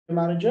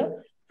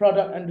Manager,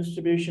 Product and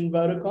Distribution,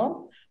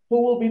 Vodacom,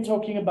 who will be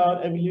talking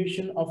about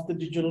evolution of the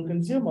digital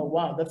consumer.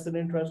 Wow, that's an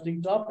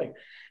interesting topic.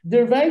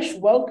 Durvesh,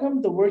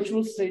 welcome. The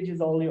virtual stage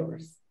is all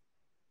yours.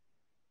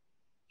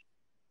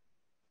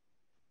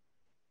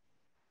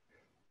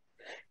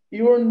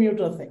 You're on mute,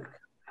 I think.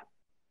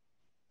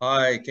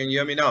 Hi, can you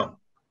hear me now?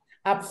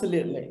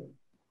 Absolutely.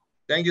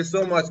 Thank you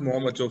so much,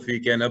 Mohammed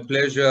Tawfiq, and a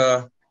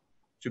pleasure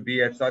to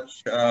be at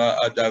such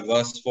a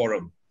diverse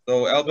forum.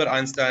 So Albert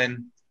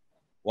Einstein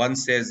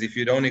once says, if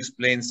you don't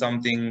explain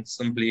something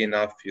simply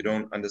enough, you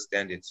don't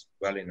understand it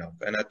well enough.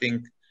 And I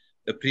think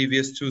the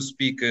previous two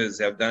speakers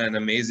have done an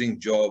amazing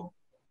job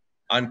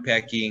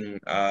unpacking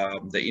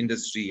the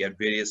industry at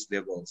various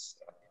levels.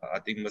 I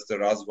think Mr.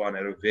 Razwan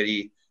at a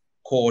very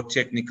core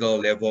technical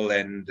level,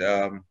 and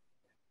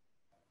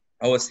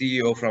our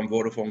CEO from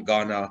Vodafone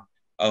Ghana,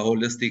 a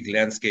holistic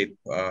landscape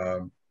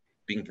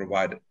being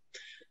provided.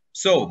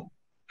 So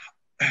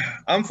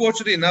I'm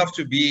fortunate enough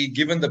to be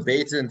given the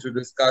baton to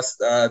discuss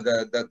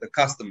the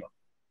customer.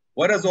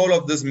 What does all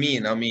of this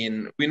mean? I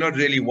mean, we're not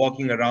really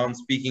walking around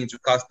speaking to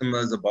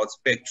customers about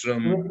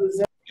spectrum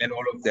and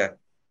all of that.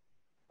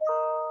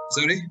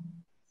 Sorry?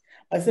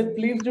 I said,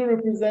 please do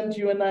represent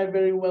you and I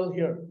very well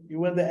here. You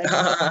were the expert.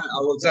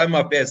 I will try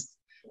my best.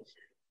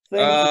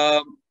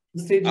 I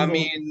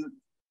mean,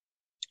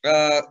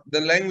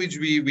 the language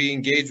we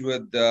engage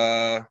with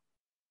to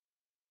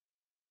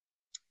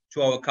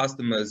our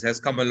customers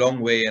has come a long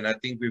way, and I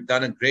think we've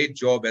done a great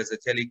job as a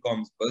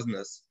telecoms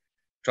business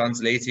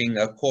translating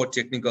a core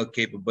technical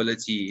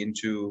capability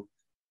into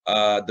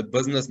the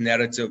business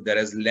narrative that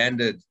has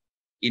landed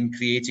in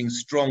creating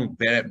strong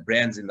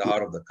brands in the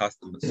heart of the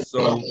customers.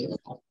 So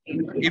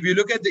if you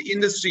look at the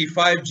industry,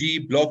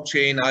 5G,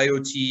 blockchain,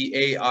 IoT,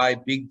 AI,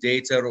 big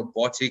data,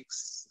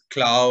 robotics,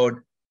 cloud,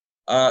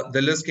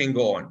 the list can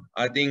go on.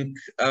 I think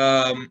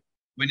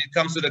when it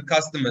comes to the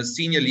customers,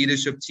 senior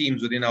leadership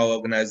teams within our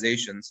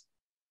organizations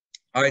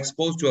are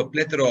exposed to a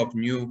plethora of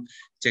new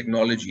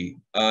technology,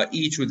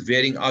 each with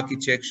varying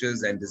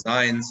architectures and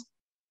designs,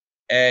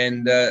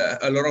 and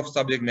a lot of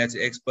subject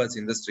matter experts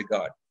in this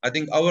regard. I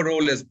think our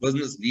role as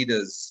business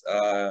leaders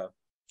to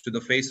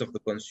the face of the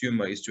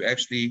consumer is to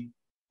actually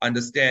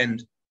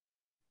understand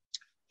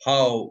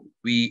how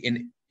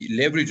we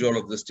leverage all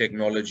of this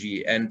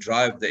technology and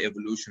drive the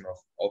evolution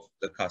of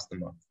the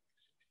customer.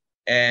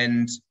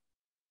 And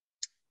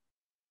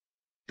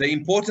the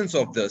importance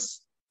of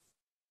this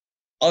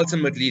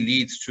ultimately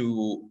leads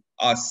to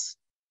us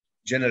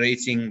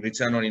generating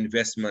return on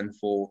investment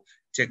for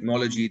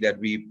technology that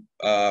we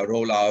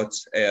roll out,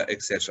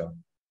 etc.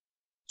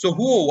 So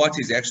who or what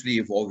is actually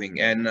evolving,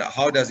 and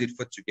how does it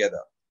fit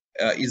together?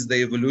 Is the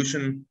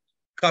evolution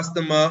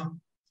customer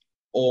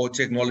or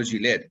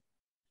technology-led?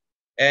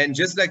 And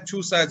just like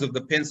two sides of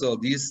the pencil,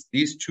 these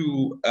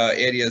two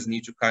areas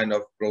need to kind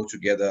of grow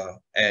together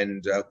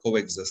and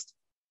coexist.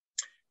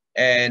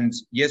 And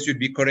yes, you'd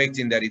be correct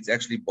in that it's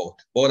actually both.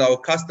 Both our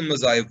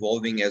customers are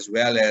evolving as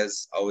well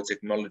as our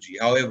technology.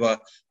 However,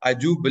 I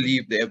do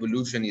believe the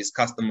evolution is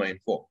customer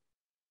informed.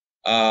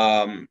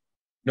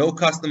 No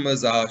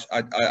customers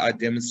are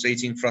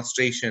demonstrating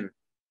frustration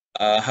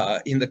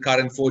in the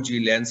current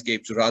 4G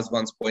landscape, to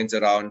Razvan's point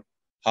around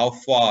how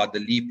far the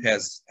leap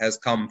has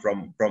come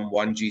from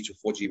 1G to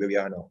 4G where we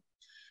are now.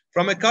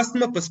 From a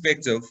customer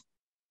perspective,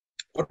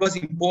 what was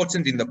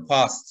important in the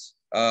past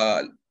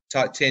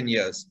 10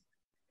 years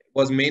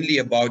was mainly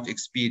about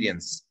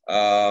experience,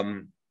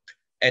 an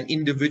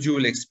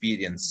individual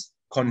experience,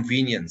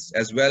 convenience,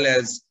 as well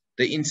as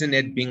the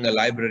internet being a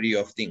library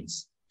of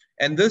things.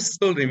 And this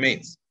still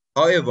remains.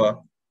 However,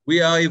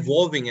 we are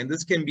evolving, and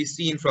this can be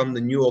seen from the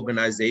new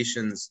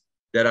organizations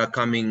that are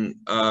coming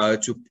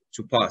to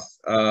pass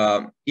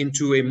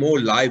into a more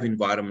live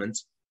environment,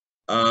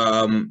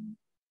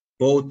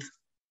 both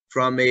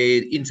from a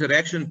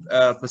interaction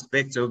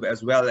perspective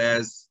as well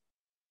as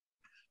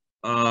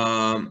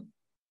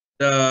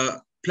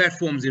the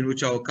platforms in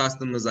which our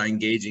customers are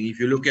engaging. If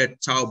you look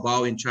at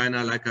Taobao in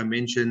China, like I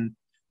mentioned,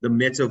 the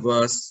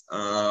metaverse,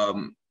 a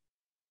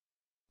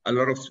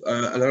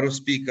lot of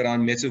speak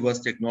around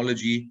metaverse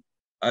technology.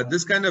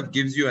 This kind of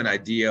gives you an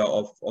idea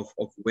of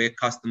where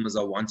customers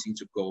are wanting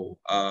to go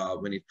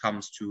when it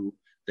comes to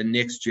the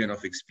next gen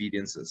of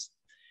experiences.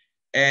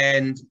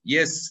 And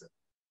yes,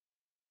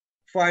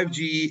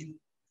 5G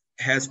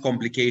has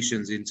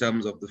complications in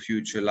terms of the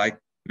future, like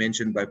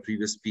mentioned by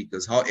previous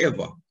speakers.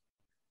 However,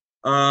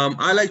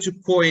 I like to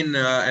coin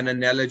an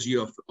analogy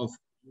of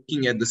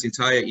looking at this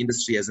entire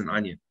industry as an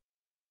onion.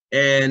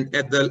 And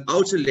at the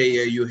outer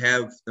layer, you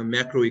have the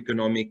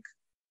macroeconomic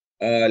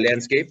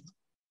landscape,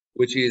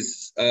 which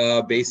is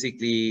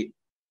basically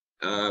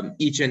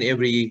each and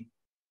every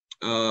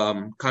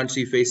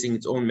country facing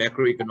its own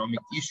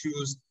macroeconomic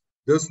issues.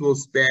 This will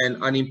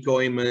span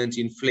unemployment,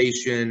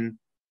 inflation,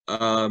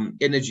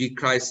 energy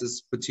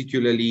crisis,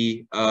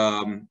 particularly,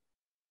 and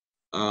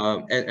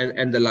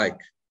the like.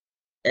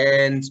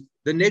 And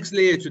the next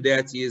layer to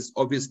that is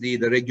obviously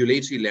the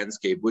regulatory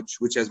landscape,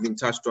 which has been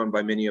touched on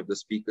by many of the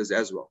speakers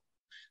as well.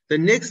 The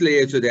next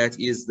layer to that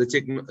is the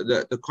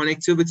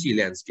connectivity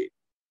landscape.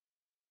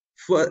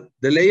 For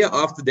the layer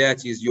after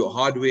that is your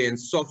hardware and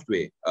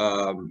software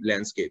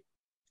landscape.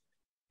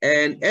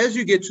 And as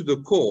you get to the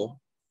core,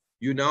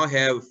 you now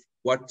have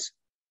what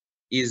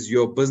is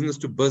your business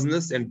to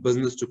business and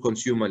business to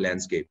consumer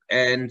landscape.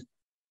 And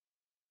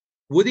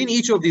within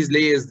each of these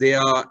layers,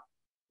 there are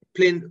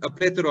a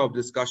plethora of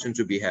discussion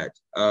to be had.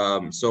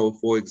 So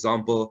for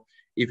example,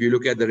 if you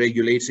look at the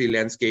regulatory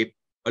landscape,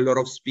 a lot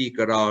of speak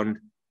around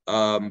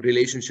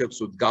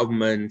relationships with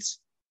government,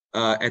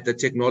 at the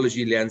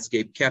technology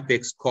landscape,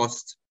 CapEx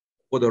cost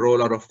for the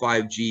rollout of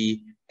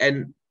 5G.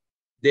 And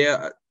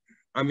there,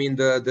 I mean,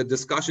 the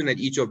discussion at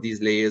each of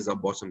these layers are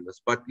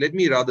bottomless. But let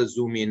me rather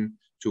zoom in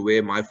to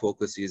where my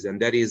focus is, and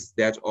that is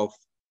that of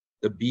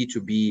the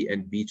B2B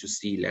and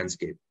B2C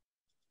landscape.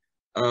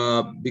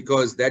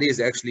 Because that is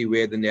actually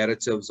where the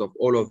narratives of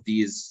all of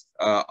these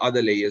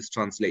other layers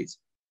translate.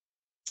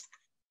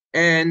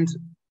 And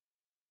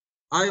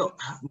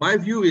my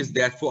view is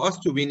that for us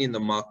to win in the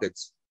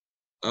markets,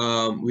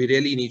 we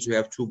really need to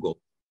have two goals.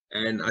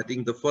 And I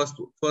think the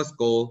first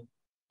goal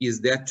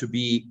is that to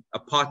be a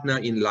partner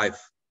in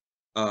life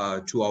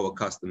to our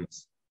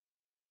customers.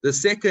 The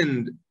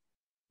second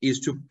is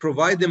to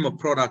provide them a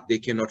product they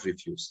cannot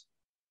refuse.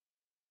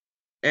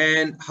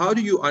 And how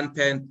do you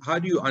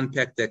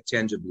unpack that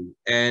tangibly?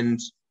 And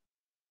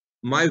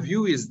my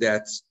view is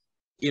that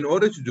in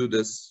order to do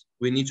this,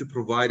 we need to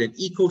provide an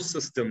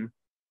ecosystem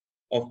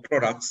of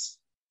products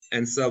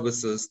and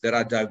services that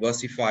are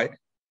diversified,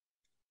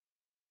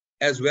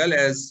 as well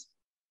as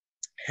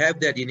have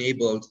that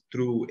enabled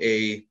through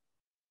a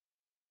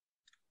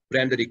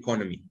branded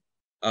economy,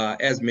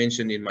 as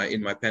mentioned in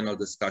my panel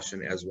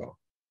discussion as well.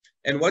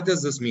 And what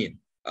does this mean?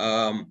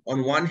 On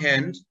one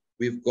hand,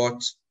 we've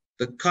got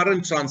the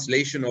current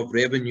translation of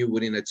revenue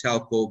within a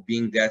telco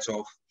being that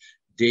of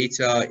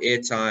data,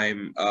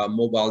 airtime,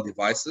 mobile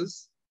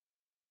devices.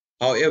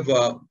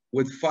 However,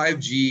 with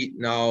 5G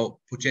now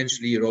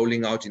potentially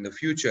rolling out in the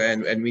future,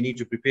 and we need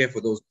to prepare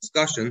for those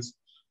discussions,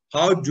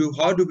 how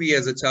do we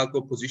as a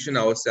telco position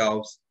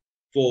ourselves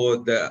for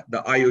the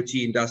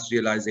IoT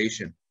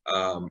industrialization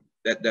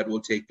that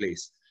will take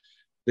place?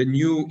 The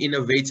new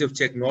innovative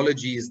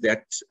technologies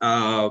that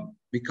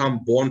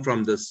become born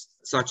from this,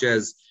 such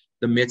as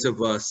the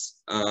metaverse,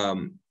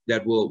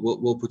 that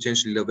will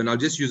potentially live. And I'll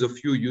just use a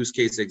few use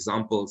case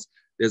examples.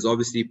 There's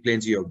obviously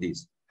plenty of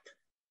these.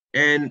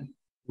 And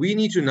we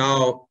need to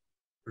now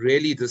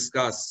really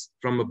discuss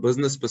from a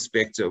business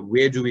perspective,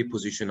 where do we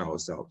position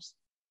ourselves?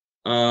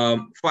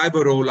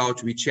 Fiber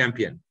rollout, we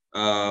champion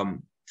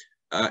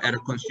at a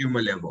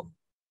consumer level.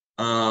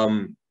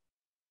 And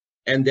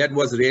that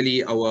was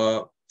really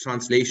our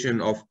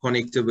translation of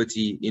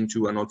connectivity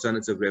into an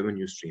alternative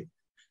revenue stream.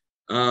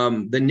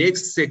 The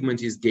next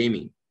segment is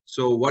gaming.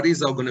 So what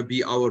is going to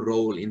be our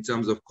role in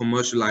terms of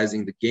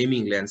commercializing the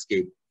gaming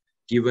landscape,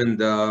 given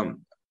the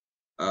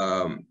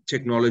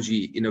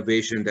technology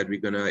innovation that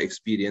we're going to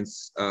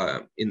experience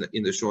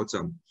in the short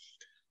term?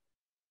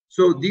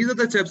 So these are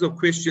the types of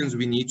questions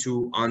we need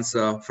to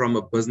answer from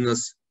a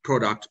business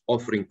product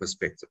offering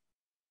perspective.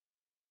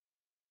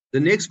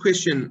 The next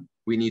question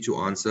we need to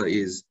answer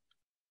is,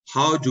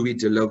 how do we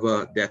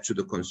deliver that to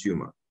the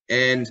consumer?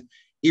 And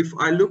if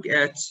I look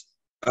at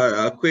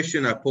a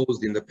question I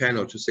posed in the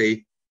panel to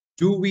say,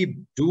 do we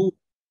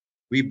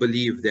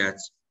believe that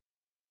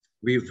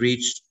we've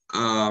reached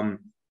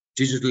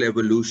digital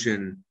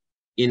evolution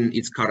in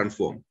its current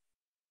form?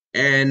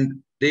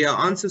 And there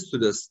are answers to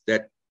this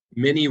that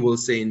many will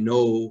say,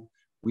 no,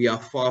 we are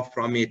far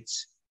from it,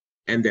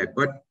 and that.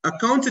 But a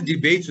counter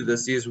debate to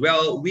this is,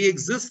 well, we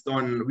exist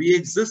on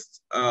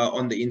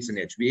the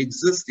internet. We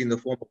exist in the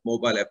form of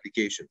mobile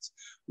applications.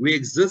 We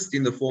exist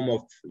in the form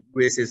of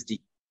USSD.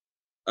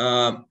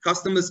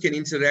 Customers can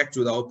interact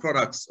with our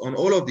products on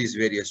all of these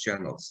various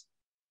channels.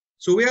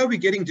 So where are we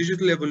getting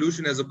digital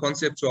evolution as a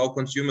concept to our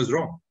consumers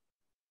wrong?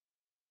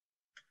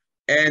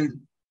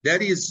 And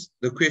that is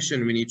the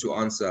question we need to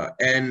answer.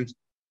 And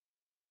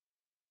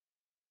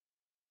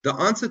the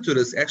answer to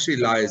this actually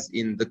lies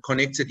in the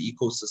connected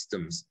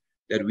ecosystems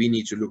that we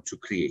need to look to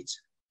create.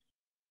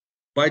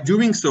 By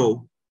doing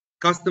so,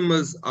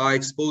 customers are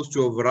exposed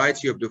to a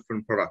variety of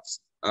different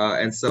products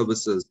and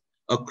services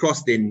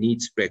across their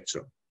need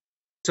spectrum,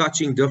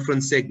 touching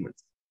different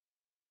segments.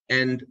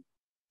 And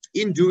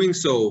in doing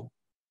so,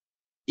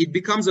 it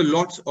becomes a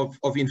lot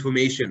of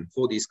information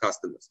for these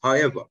customers.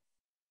 However,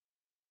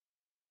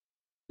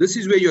 this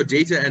is where your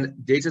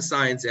data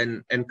science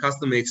and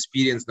customer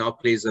experience now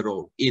plays a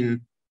role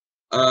in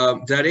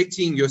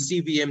directing your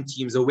CVM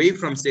teams away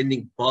from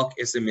sending bulk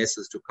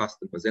SMSs to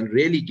customers and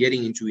really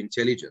getting into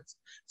intelligence,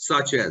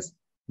 such as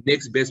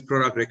next best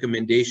product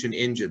recommendation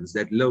engines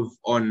that live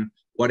on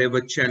whatever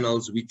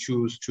channels we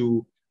choose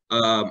to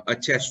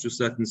attach to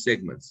certain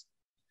segments.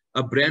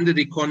 A branded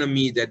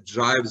economy that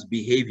drives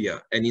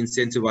behavior and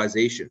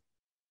incentivization,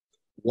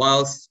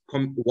 whilst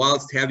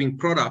having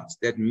products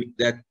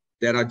that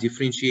are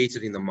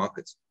differentiated in the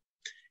market.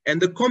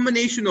 And the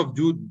combination of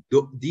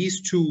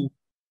these two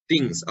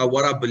things are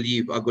what I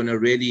believe are going to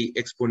really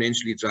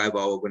exponentially drive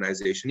our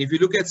organization. If you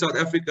look at South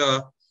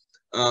Africa,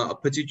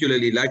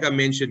 particularly, like I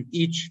mentioned,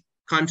 each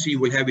country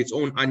will have its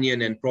own onion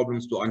and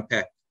problems to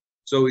unpack.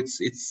 So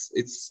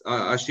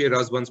I share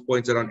Razwan's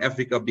points around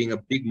Africa being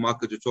a big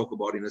market to talk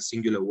about in a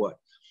singular word.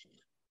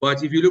 But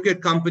if you look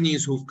at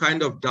companies who've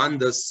kind of done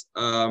this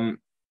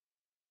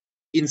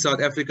in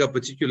South Africa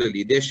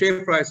particularly, their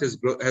share price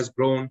has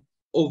grown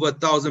over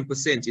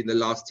 1,000% in the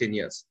last 10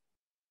 years.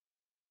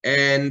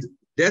 And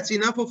that's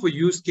enough of a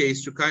use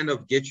case to kind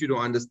of get you to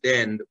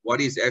understand what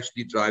is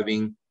actually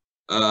driving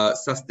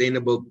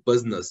sustainable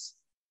business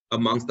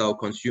amongst our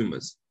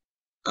consumers,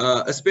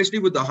 especially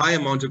with the high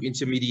amount of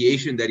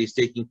intermediation that is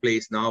taking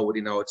place now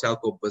within our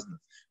telco business.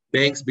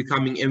 Banks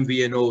becoming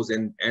MVNOs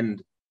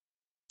and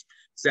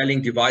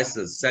selling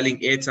devices, selling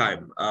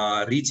airtime,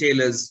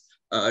 retailers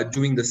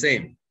doing the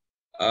same.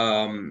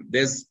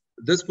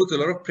 This puts a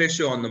lot of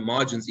pressure on the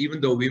margins, even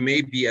though we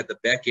may be at the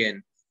back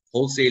end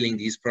wholesaling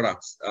these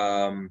products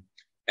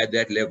at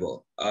that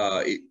level.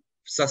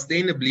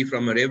 Sustainably,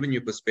 from a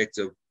revenue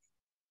perspective,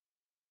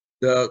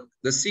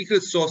 the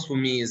secret sauce for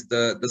me is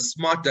the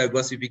smart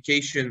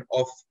diversification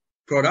of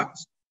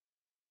products,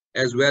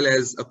 as well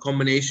as a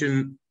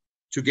combination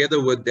together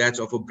with that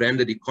of a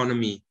branded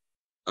economy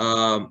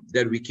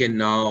that we can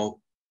now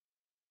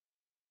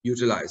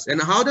utilize.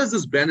 And how does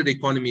this branded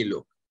economy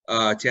look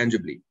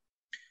tangibly?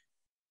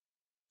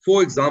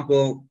 For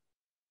example,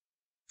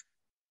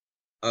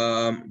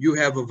 you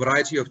have a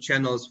variety of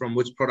channels from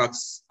which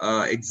products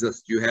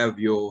exist.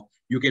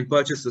 You can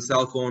purchase a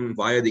cell phone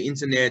via the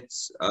internet.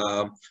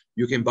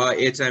 You can buy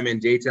airtime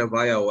and data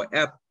via our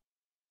app.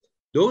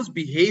 Those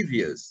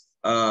behaviors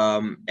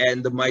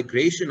and the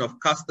migration of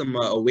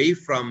customer away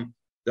from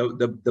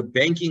the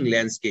banking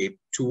landscape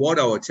toward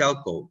our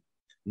telco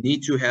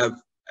need to have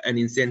an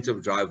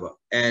incentive driver.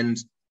 And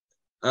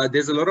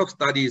there's a lot of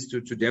studies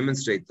to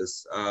demonstrate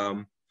this.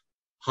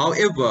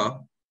 However,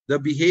 the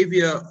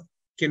behavior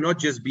cannot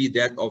just be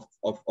that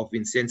of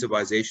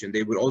incentivization.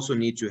 They would also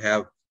need to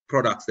have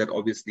products that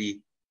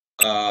obviously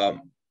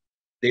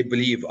they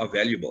believe are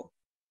valuable.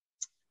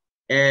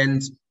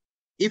 And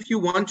if you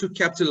want to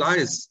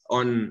capitalize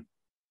on,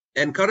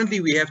 and currently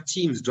we have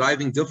teams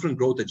driving different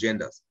growth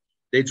agendas.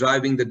 They're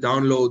driving the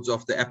downloads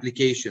of the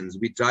applications.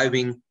 We're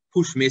driving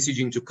push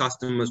messaging to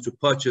customers to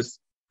purchase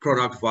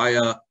product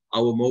via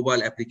our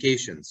mobile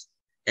applications.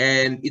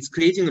 And it's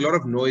creating a lot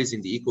of noise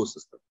in the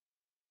ecosystem.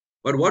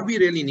 But what we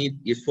really need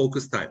is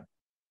focus time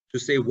to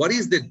say, what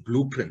is that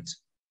blueprint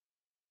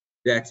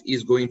that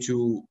is going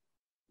to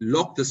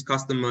lock this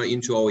customer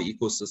into our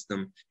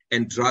ecosystem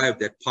and drive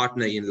that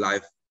partner in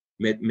life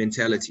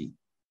mentality,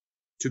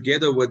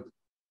 together with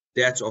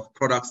that of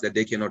products that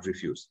they cannot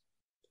refuse.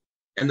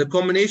 And the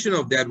combination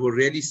of that will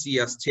really see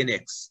us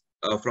 10x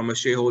from a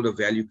shareholder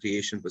value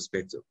creation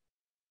perspective.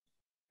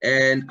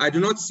 And I do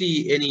not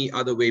see any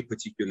other way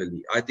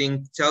particularly. I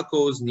think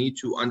telcos need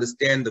to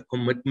understand the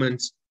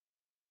commitment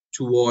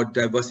toward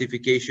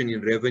diversification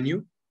in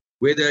revenue,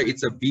 whether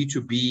it's a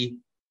B2B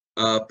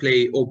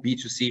play or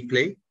B2C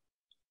play.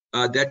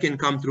 That can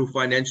come through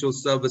financial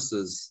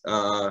services,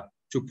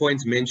 to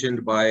points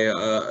mentioned by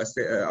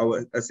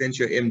our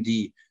Accenture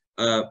MD,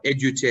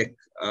 edutech,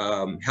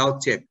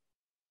 health tech.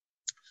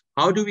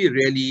 How do we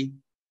really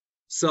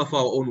surf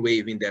our own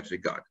wave in that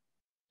regard?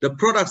 The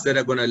products that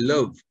are going to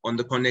live on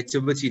the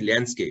connectivity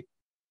landscape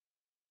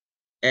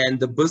and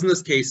the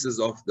business cases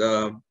of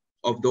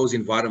those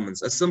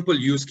environments. A simple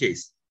use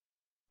case,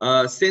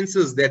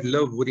 sensors that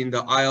live within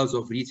the aisles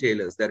of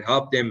retailers that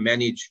help them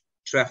manage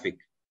traffic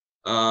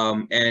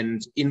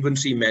and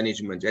inventory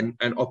management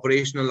and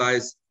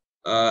operationalize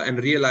and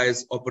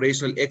realize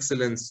operational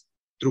excellence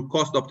through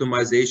cost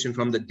optimization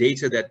from the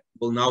data that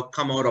will now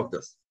come out of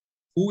this.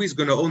 Who is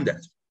going to own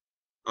that?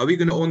 Are we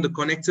going to own the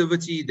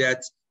connectivity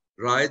that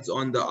rides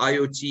on the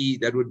IoT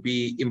that would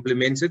be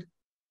implemented?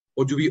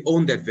 Or do we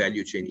own that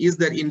value chain? Is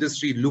that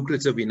industry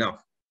lucrative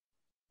enough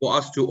for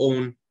us to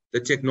own the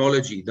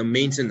technology, the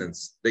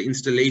maintenance, the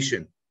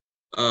installation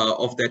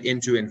of that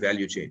end-to-end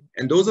value chain?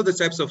 And those are the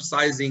types of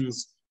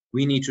sizings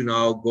we need to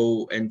now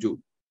go and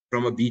do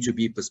from a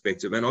B2B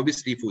perspective. And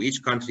obviously for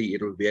each country,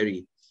 it will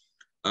vary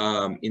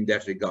in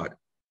that regard.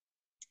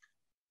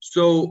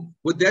 So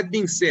with that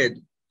being said,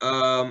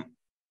 the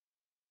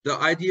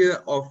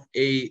idea of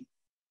a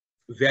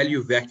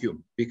value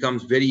vacuum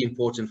becomes very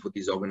important for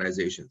these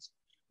organizations.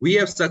 We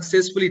have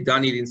successfully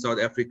done it in South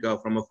Africa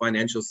from a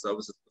financial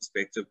services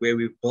perspective, where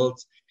we've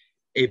built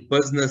a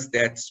business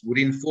that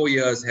within 4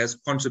 years has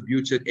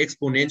contributed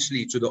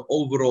exponentially to the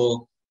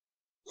overall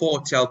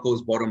core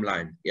telco's bottom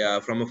line,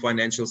 from a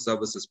financial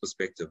services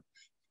perspective.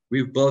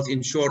 We've built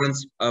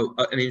insurance,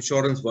 an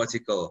insurance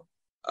vertical,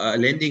 a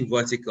lending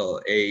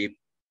vertical, a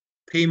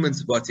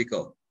payments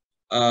vertical,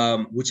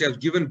 which have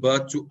given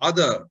birth to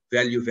other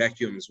value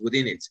vacuums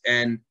within it.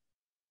 And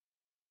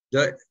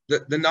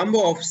the number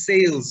of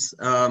sales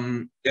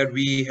that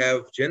we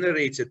have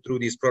generated through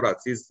these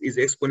products is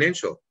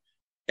exponential.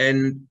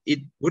 And it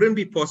wouldn't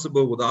be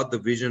possible without the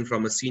vision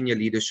from a senior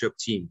leadership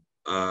team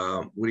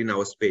within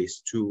our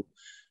space to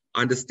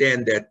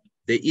understand that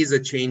there is a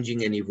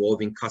changing and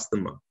evolving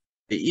customer.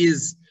 There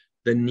is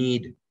the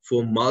need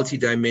for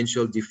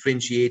multidimensional,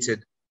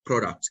 differentiated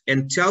products.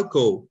 And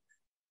telco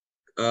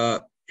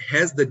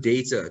has the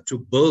data to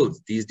build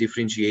these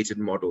differentiated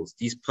models,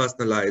 these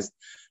personalized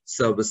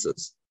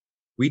services.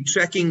 We're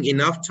tracking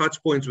enough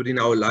touch points within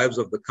our lives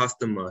of the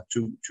customer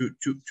to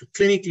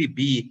clinically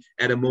be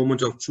at a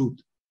moment of truth.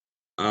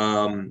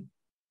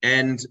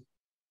 And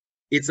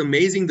it's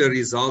amazing the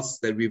results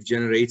that we've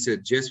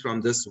generated just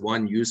from this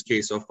one use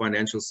case of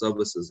financial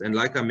services. And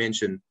like I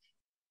mentioned,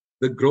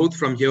 the growth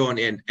from here on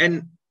in.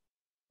 And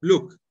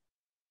look,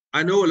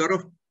 I know a lot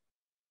of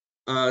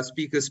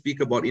speakers speak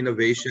about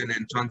innovation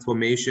and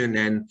transformation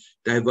and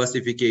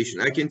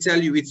diversification. I can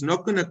tell you it's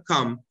not going to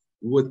come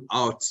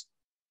without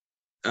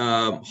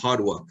hard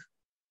work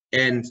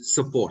and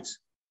support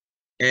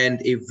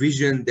and a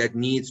vision that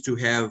needs to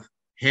have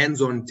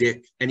hands on deck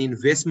and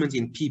investment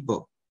in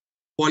people,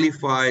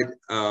 qualified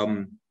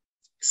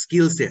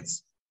skill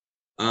sets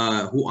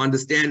who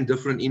understand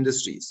different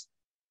industries.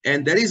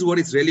 And that is what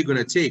it's really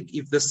going to take.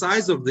 If the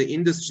size of the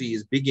industry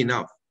is big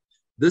enough,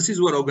 this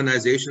is what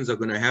organizations are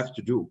going to have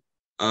to do.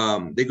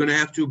 They're going to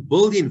have to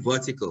build in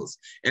verticals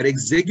at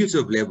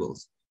executive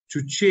levels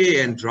to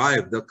chair and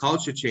drive the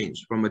culture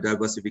change from a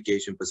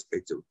diversification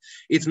perspective.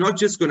 It's not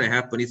just going to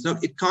happen.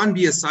 It can't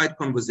be a side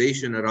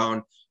conversation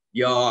around,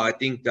 yeah, I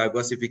think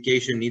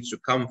diversification needs to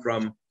come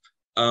from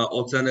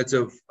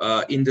alternative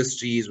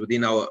industries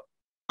within our,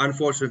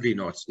 unfortunately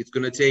not. It's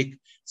going to take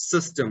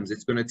systems.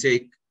 It's going to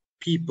take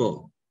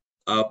people,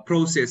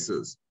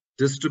 processes,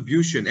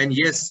 distribution. And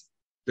yes,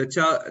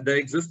 the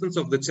existence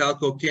of the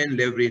telco can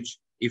leverage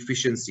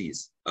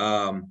efficiencies.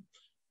 But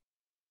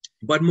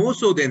more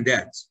so than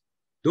that,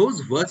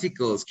 those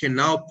verticals can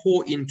now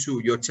pour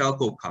into your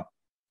telco cup.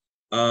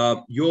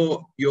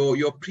 Your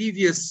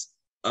previous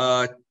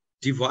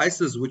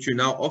devices, which you're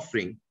now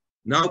offering,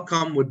 now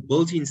come with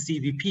built-in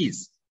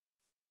CVPs,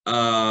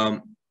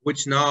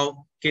 which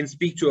now can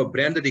speak to a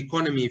branded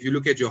economy. If you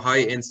look at your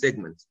high-end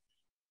segment,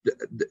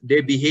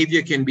 their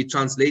behavior can be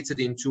translated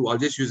into, I'll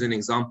just use an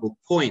example,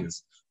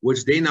 coins,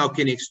 which they now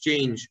can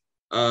exchange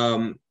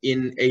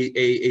in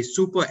a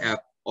super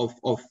app of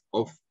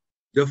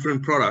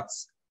different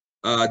products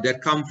that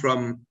come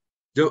from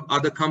the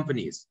other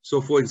companies.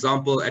 So for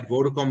example, at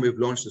Vodacom, we've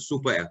launched a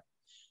super app.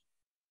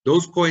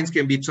 Those coins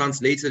can be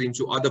translated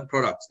into other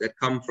products that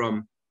come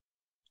from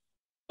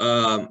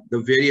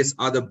the various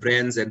other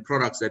brands and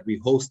products that we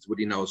host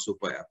within our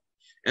super app.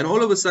 And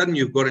all of a sudden,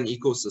 you've got an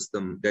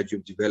ecosystem that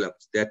you've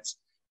developed that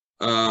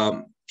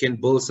can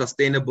build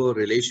sustainable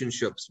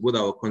relationships with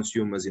our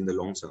consumers in the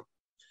long term.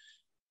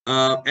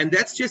 And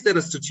that's just at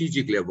a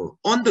strategic level.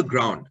 On the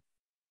ground,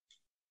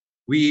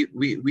 we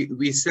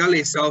sell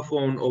a cell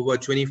phone over a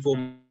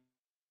 24-month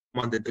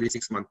and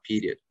 36-month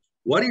period.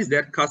 What is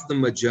that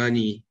customer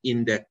journey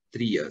in that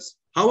 3 years?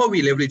 How are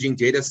we leveraging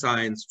data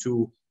science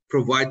to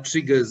provide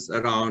triggers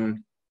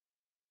around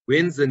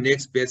when's the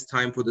next best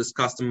time for this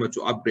customer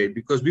to upgrade?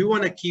 Because we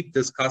want to keep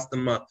this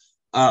customer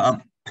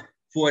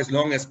for as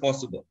long as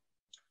possible.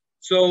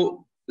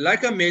 So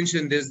like I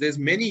mentioned, there's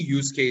many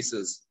use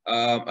cases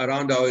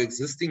around our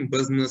existing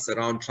business,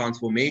 around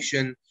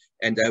transformation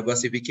and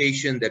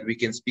diversification that we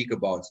can speak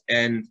about.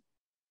 And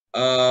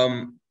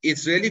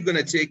it's really going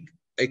to take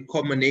a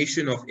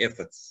combination of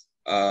efforts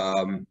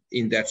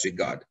in that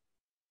regard.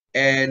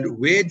 And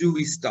where do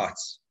we start?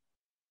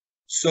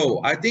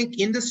 So I think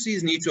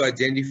industries need to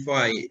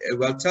identify,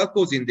 well,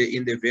 telcos in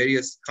the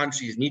various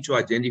countries need to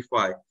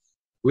identify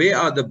where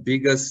are the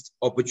biggest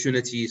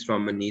opportunities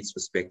from a needs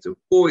perspective.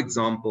 For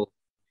example,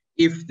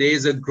 if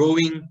there's a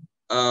growing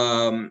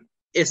SME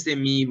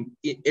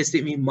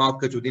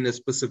market within a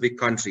specific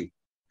country,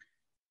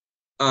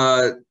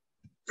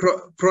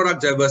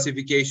 product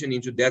diversification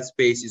into that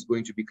space is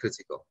going to be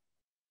critical.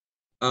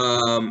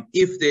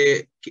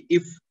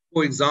 If,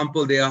 for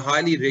example, there are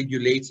highly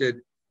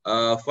regulated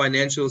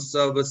financial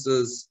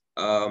services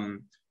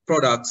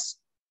products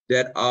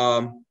that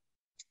are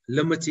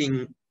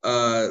limiting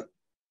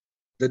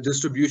the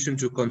distribution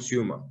to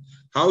consumer,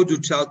 how do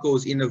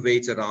telcos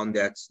innovate around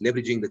that,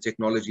 leveraging the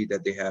technology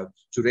that they have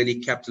to really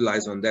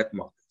capitalize on that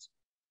market?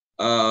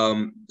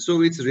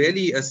 So it's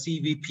really a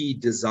CVP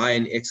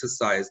design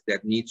exercise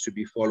that needs to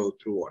be followed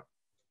through on.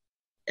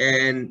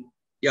 And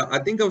yeah, I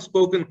think I've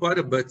spoken quite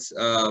a bit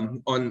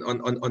on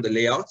the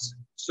layouts.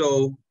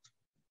 So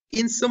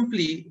in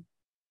simply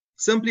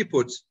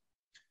put,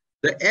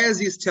 the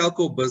as-is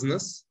telco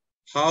business,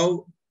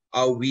 how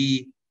are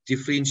we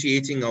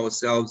differentiating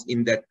ourselves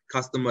in that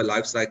customer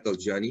lifecycle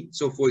journey?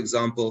 So for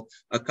example,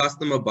 a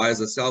customer buys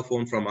a cell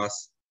phone from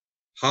us.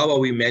 How are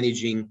we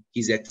managing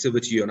his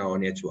activity on our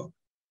network?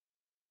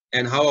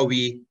 And how are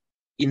we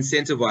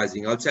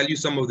incentivizing? I'll tell you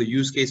some of the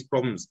use case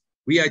problems.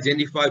 We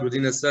identified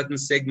within a certain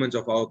segment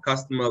of our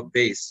customer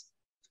base,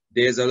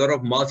 there's a lot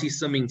of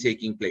multi-SIMing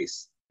taking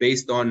place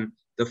based on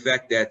the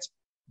fact that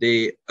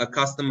a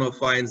customer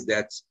finds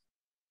that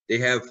they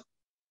have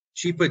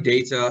cheaper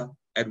data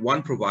at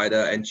one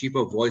provider and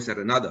cheaper voice at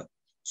another.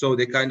 So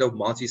they kind of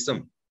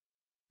multi-SIM,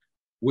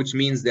 which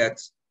means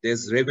that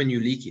there's revenue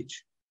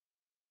leakage.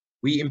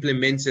 We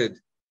implemented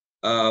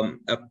a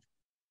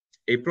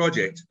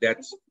project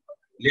that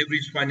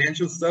leverage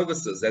financial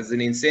services as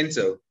an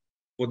incentive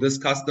for this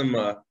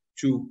customer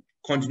to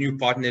continue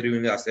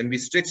partnering with us. And we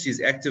stretched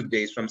his active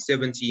days from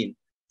 17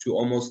 to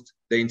almost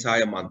the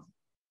entire month.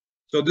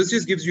 So this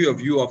just gives you a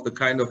view of the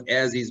kind of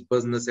as-is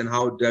business and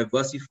how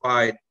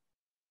diversified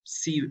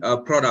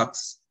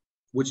products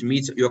which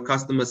meet your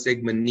customer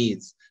segment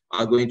needs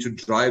are going to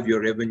drive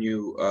your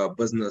revenue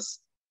business,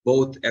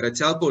 both at a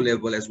telco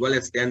level as well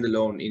as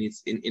standalone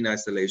in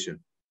isolation.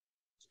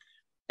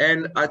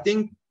 And I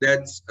think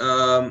that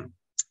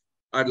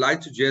I'd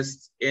like to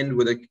just end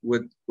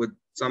with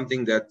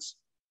something that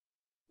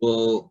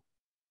will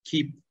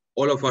keep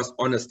all of us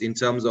honest in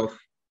terms of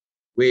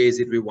where is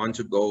it we want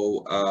to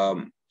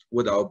go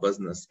with our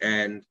business.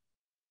 And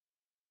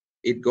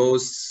it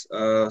goes,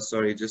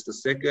 sorry, just a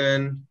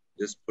second,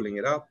 just pulling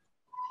it up.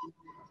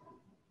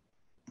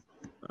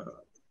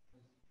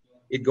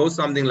 It goes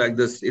something like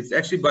this. It's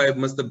actually by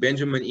Mr.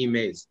 Benjamin E.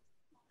 Mays.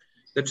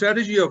 The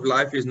tragedy of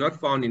life is not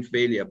found in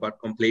failure, but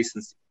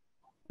complacency.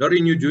 Not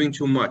in you doing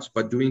too much,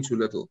 but doing too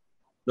little.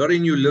 Not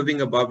in you living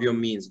above your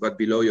means, but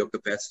below your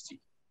capacity.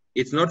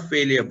 It's not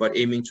failure, but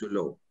aiming too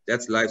low.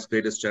 That's life's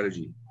greatest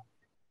strategy.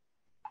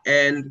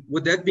 And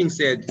with that being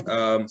said,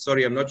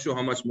 sorry, I'm not sure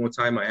how much more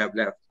time I have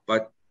left,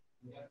 but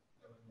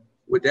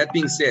with that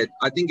being said,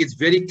 I think it's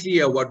very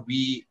clear what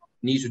we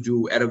need to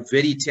do at a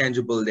very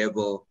tangible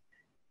level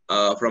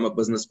from a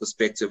business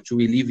perspective to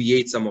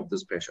alleviate some of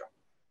this pressure.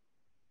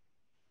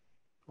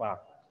 Wow,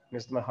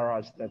 Mr.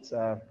 Maharaj, that's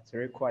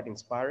very quite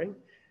inspiring.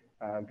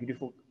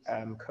 Beautiful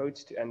quote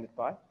to end it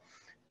by.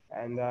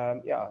 And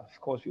yeah, of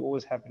course, we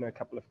always have a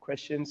couple of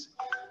questions.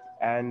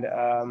 And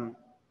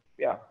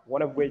yeah,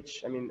 one of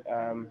which, I mean,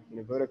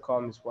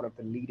 Vodacom is one of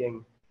the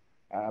leading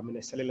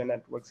cellular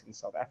networks in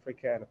South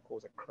Africa and of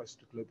course across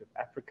the globe of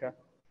Africa.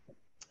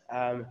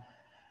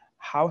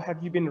 How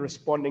have you been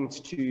responding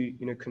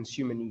to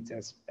consumer needs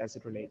as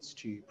it relates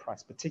to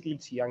price, particularly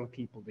to young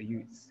people, the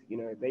youth?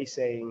 They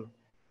saying,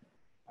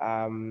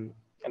 and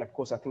of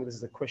course I think this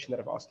is a question that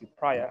I've asked you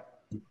prior,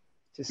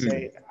 to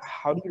say,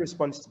 how do you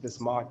respond to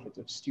this market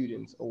of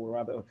students, or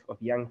rather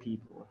of young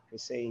people? They're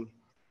saying,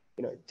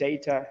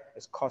 data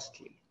is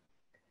costly,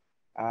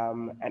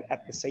 and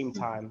at the same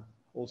time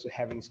also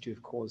having to,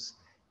 of course,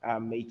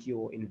 make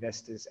your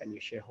investors and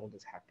your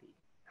shareholders happy.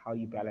 How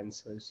you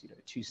balance those,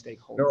 two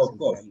stakeholders in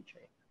the value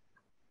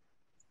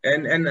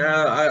chain. And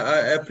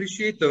I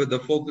appreciate the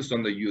focus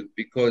on the youth,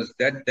 because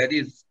that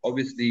is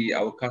obviously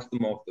our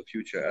customer of the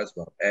future as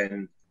well.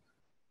 And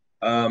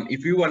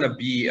if we want to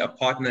be a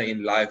partner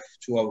in life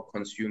to our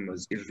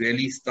consumers, it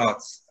really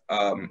starts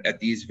at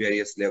these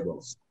various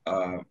levels,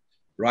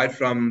 right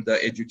from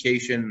the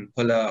education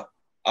pillar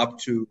up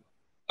to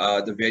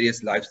the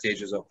various life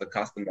stages of the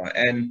customer.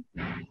 And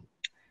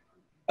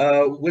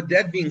with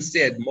that being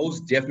said,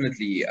 most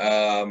definitely,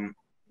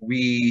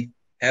 we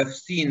have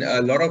seen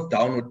a lot of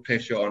downward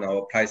pressure on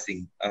our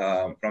pricing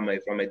from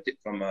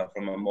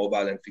a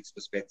mobile and fixed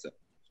perspective.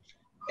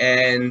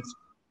 And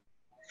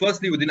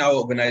firstly, within our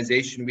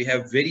organization, we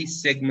have very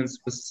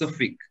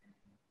segment-specific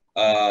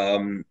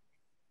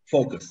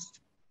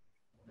focus,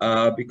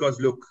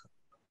 because look,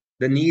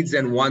 the needs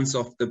and wants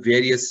of the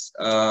various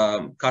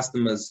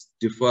customers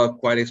differ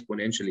quite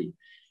exponentially,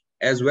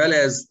 as well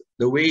as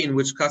the way in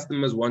which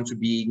customers want to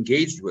be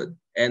engaged with,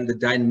 and the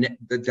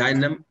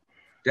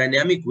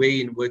dynamic way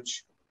in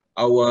which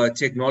our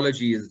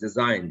technology is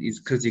designed is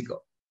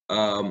critical.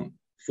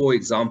 For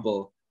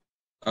example,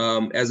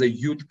 as a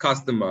youth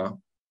customer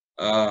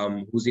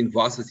who's in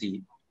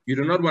varsity, you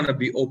do not want to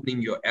be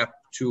opening your app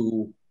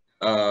to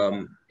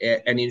an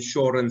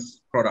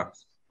insurance product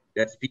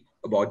that speaks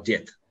about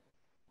debt,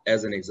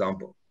 as an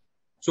example.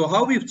 So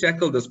how we've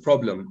tackled this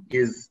problem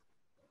is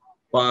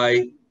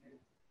by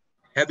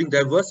having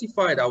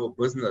diversified our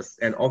business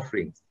and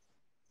offerings.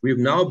 We've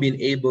now been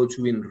able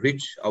to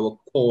enrich our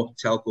core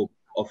telco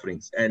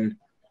offerings. And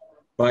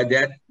by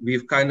that,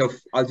 we've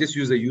I'll just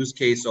use a use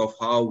case of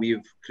how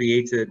we've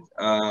created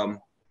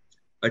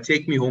a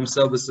Take Me Home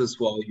services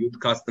for our youth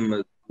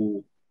customers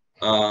who,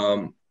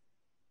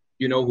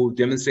 who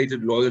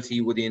demonstrated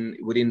loyalty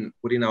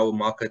within our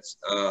markets,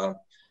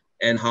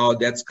 and how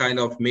that's kind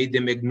of made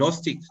them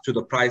agnostic to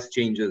the price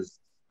changes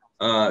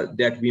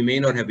that we may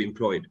not have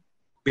employed,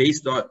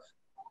 based on,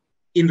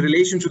 in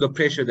relation to the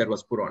pressure that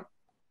was put on.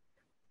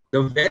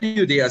 The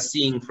value they are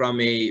seeing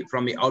from a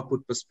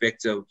output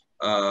perspective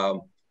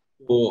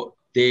for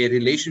their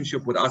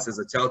relationship with us as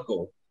a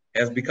telco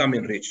has become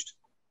enriched.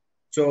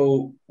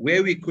 So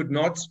where we could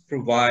not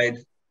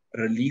provide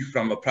relief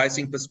from a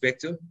pricing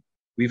perspective,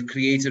 we've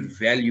created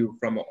value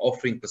from an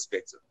offering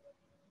perspective.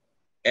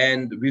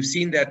 And we've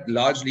seen that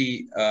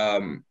largely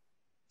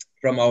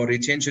from our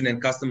retention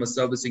and customer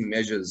servicing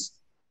measures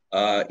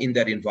in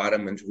that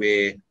environment,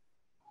 where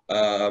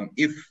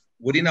if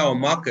within our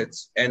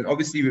markets, and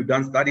obviously we've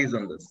done studies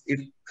on this, if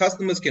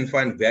customers can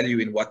find value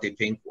in what they're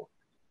paying for,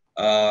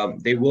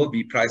 they will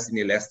be price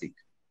inelastic.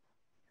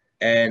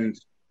 And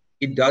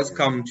it does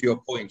come to your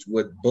point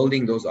with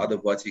building those other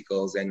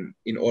verticals, and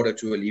in order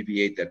to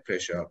alleviate that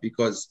pressure,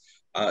 because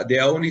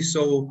there are only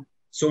so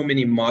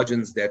many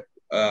margins that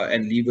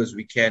and levers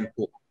we can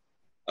pull.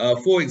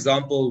 For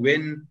example,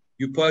 when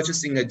you're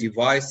purchasing a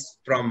device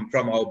from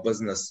our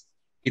business,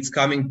 it's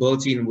coming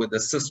built in with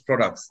assist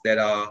products that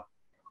are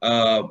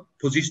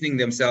positioning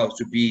themselves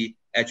to be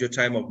at your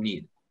time of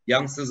need.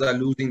 Youngsters are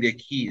losing their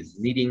keys,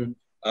 needing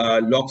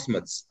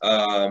locksmiths.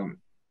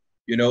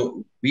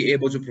 Be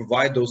able to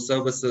provide those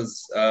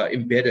services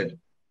embedded.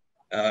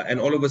 And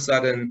all of a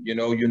sudden,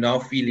 you're now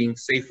feeling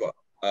safer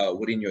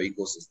within your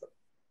ecosystem.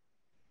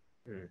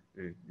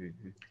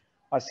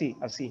 I see.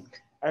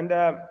 And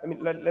I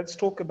mean, let's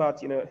talk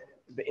about,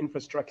 the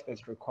infrastructure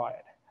that's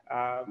required,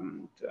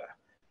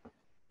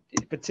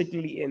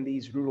 particularly in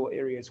these rural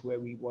areas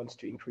where we want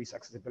to increase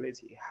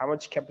accessibility. How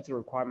much capital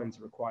requirements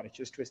are required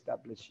just to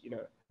establish,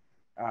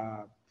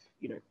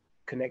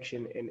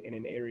 connection in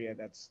an area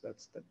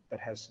that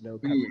has no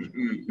coverage?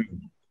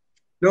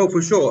 No,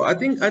 for sure. I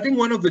think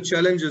one of the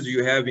challenges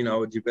you have in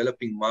our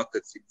developing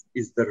markets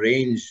is the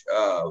range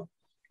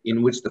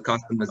in which the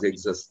customers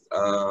exist.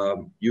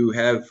 You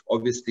have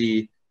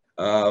obviously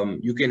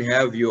you can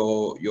have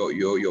your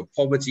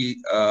poverty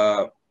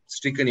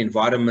stricken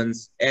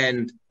environments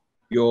and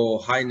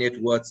your high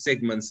net worth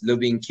segments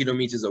living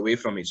kilometers away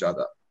from each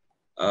other.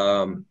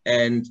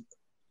 And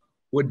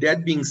with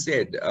that being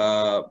said,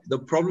 the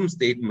problem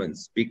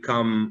statements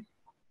become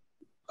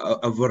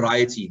a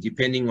variety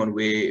depending on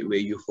where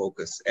you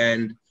focus.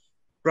 And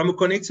from a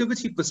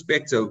connectivity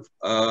perspective,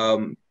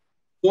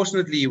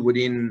 fortunately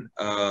within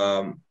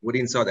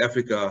South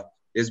Africa,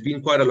 there's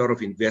been quite a lot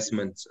of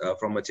investment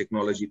from a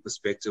technology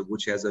perspective,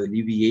 which has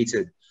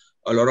alleviated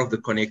a lot of the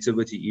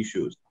connectivity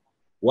issues.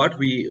 Where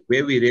we're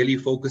really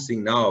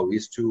focusing now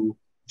is to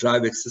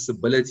drive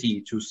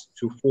accessibility to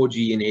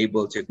 4G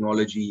enabled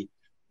technology,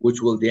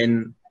 which will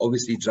then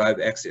obviously drive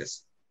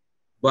access.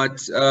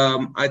 But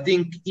I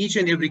think each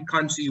and every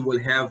country will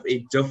have a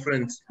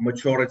different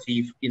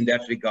maturity in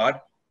that regard.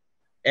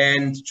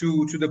 And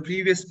to the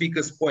previous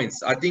speaker's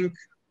points, I think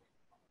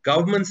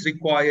governments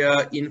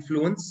require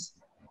influence,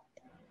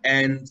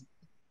 and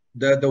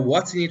the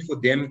what's in it for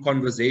them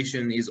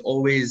conversation is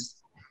always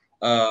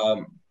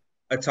a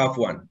tough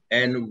one.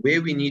 And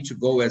where we need to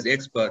go as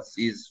experts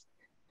is,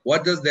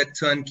 what does that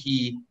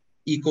turnkey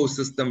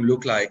ecosystem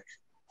look like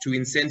to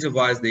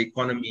incentivize the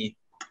economy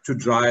to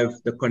drive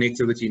the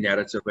connectivity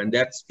narrative? And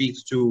that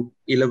speaks to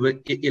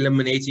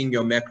eliminating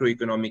your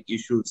macroeconomic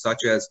issues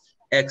such as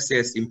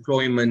access,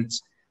 employment,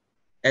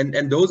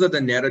 and those are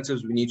the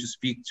narratives we need to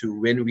speak to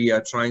when we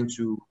are trying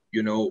to,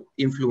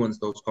 influence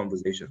those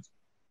conversations.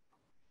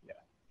 Yeah.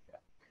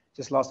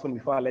 Just last one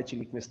before I let you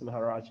leave, Mr.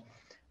 Maharaj.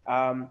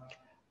 I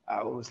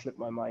almost slipped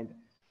my mind.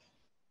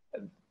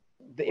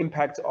 The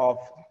impact of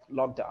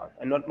lockdown,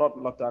 and not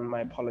lockdown,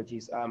 my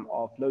apologies,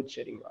 of load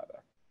shedding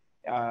rather.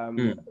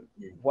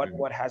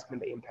 What has been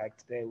the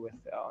impact there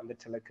on the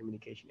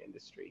telecommunication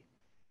industry?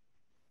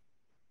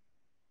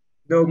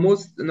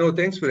 No,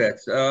 thanks for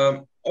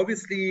that.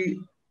 Obviously,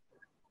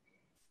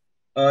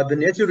 the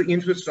network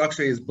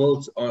infrastructure is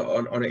built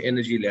on an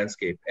energy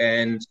landscape,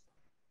 and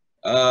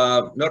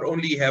not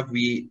only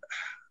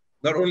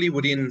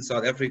within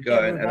South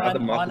Africa and other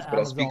markets, but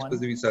I'll speak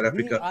specifically South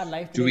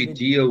Africa, do we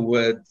deal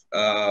with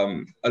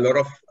a lot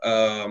of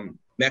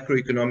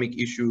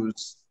macroeconomic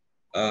issues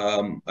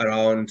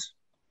around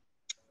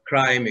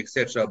crime,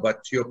 etc.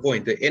 But to your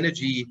point, the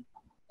energy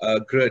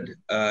grid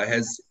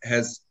has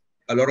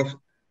a lot of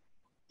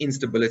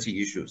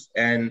instability issues,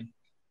 and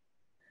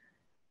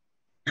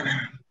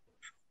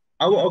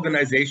our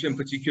organization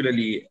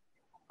particularly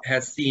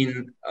has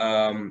seen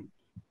a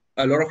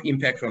lot of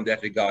impact from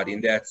that regard,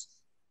 in that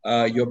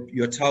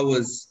your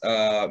towers,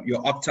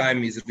 your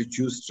uptime is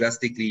reduced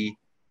drastically.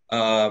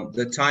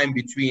 The time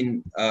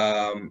between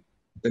the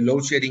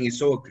load shedding is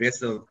so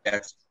aggressive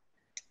that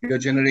your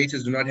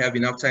generators do not have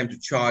enough time to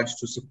charge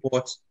to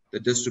support the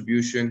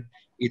distribution.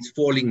 It's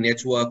falling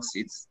networks.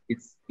 It's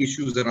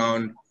issues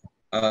around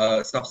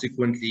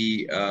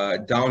subsequently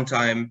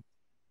downtime,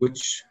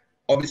 which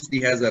obviously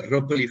has a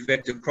ripple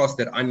effect across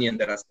that onion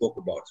that I spoke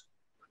about.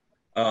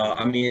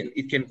 I mean,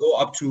 it can go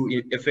up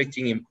to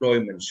affecting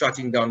employment,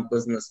 shutting down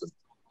businesses.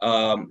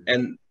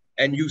 And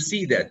you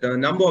see that the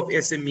number of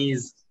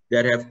SMEs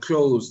that have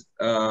closed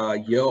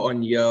year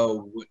on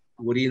year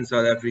within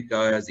South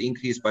Africa has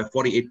increased by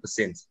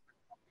 48%,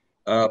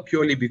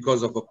 purely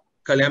because of a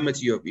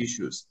calamity of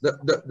issues.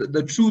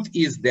 The truth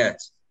is that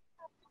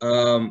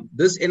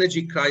this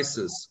energy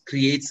crisis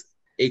creates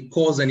a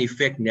cause and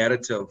effect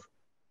narrative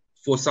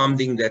for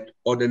something that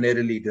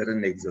ordinarily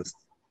didn't exist.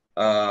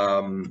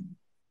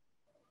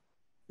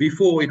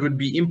 Before, it would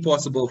be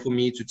impossible for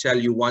me to tell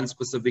you one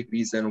specific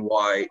reason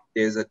why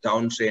there's a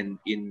downtrend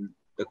in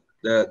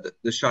the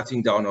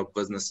shutting down of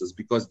businesses,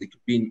 because there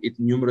could be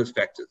numerous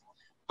factors.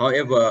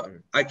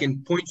 However, I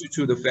can point you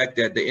to the fact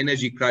that the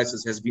energy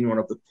crisis has been one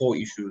of the core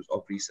issues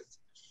of recent.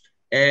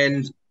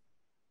 And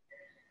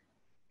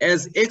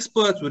as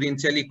experts within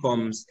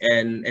telecoms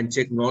and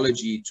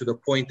technology, to the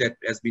point that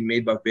has been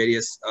made by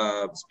various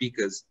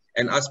speakers,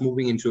 and us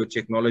moving into a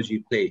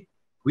technology play,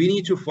 we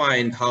need to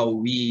find how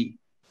we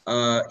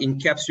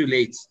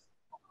encapsulate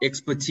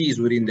expertise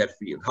within that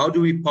field? How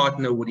do we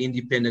partner with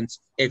independent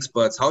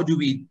experts? How do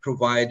we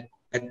provide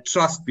a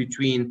trust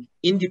between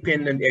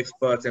independent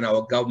experts and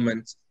our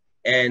government,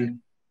 and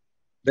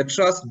the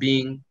trust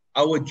being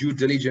our due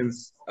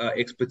diligence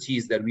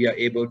expertise that we are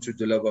able to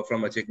deliver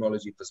from a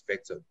technology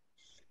perspective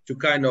to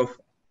kind of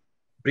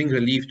bring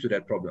relief to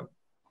that problem.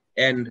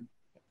 And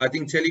I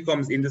think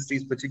telecoms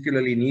industries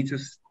particularly need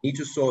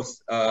to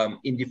source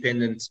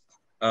independent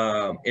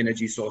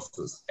energy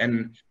sources,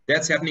 and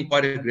that's happening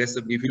quite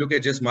aggressively. If you look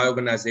at just my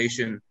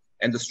organization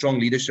and the strong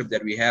leadership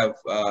that we have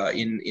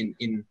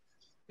in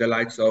the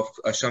likes of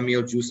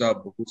Shamil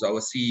Jusab, who's our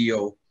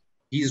CEO,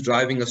 he's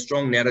driving a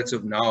strong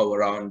narrative now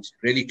around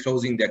really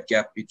closing that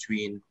gap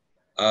between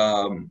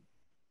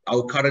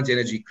our current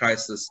energy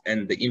crisis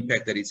and the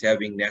impact that it's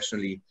having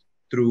nationally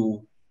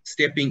through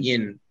stepping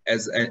in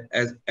as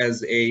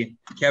a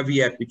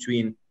caveat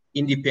between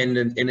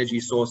independent energy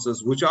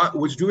sources,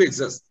 which do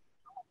exist,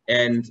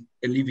 and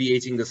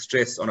alleviating the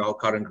stress on our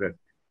current grid.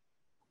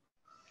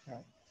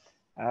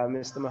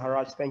 Mr.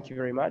 Maharaj, thank you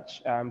very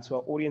much. To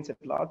our audience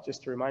at large,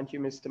 just to remind you,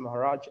 Mr.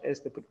 Maharaj is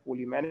the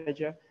portfolio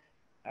manager.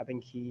 I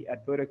think he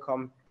at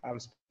Vodacom,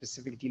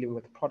 specifically dealing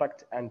with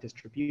product and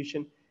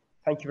distribution.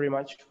 Thank you very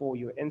much for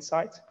your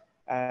insight.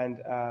 And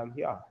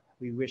yeah,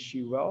 we wish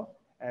you well.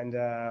 And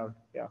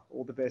yeah,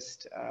 all the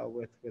best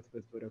with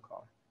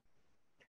Vodacom.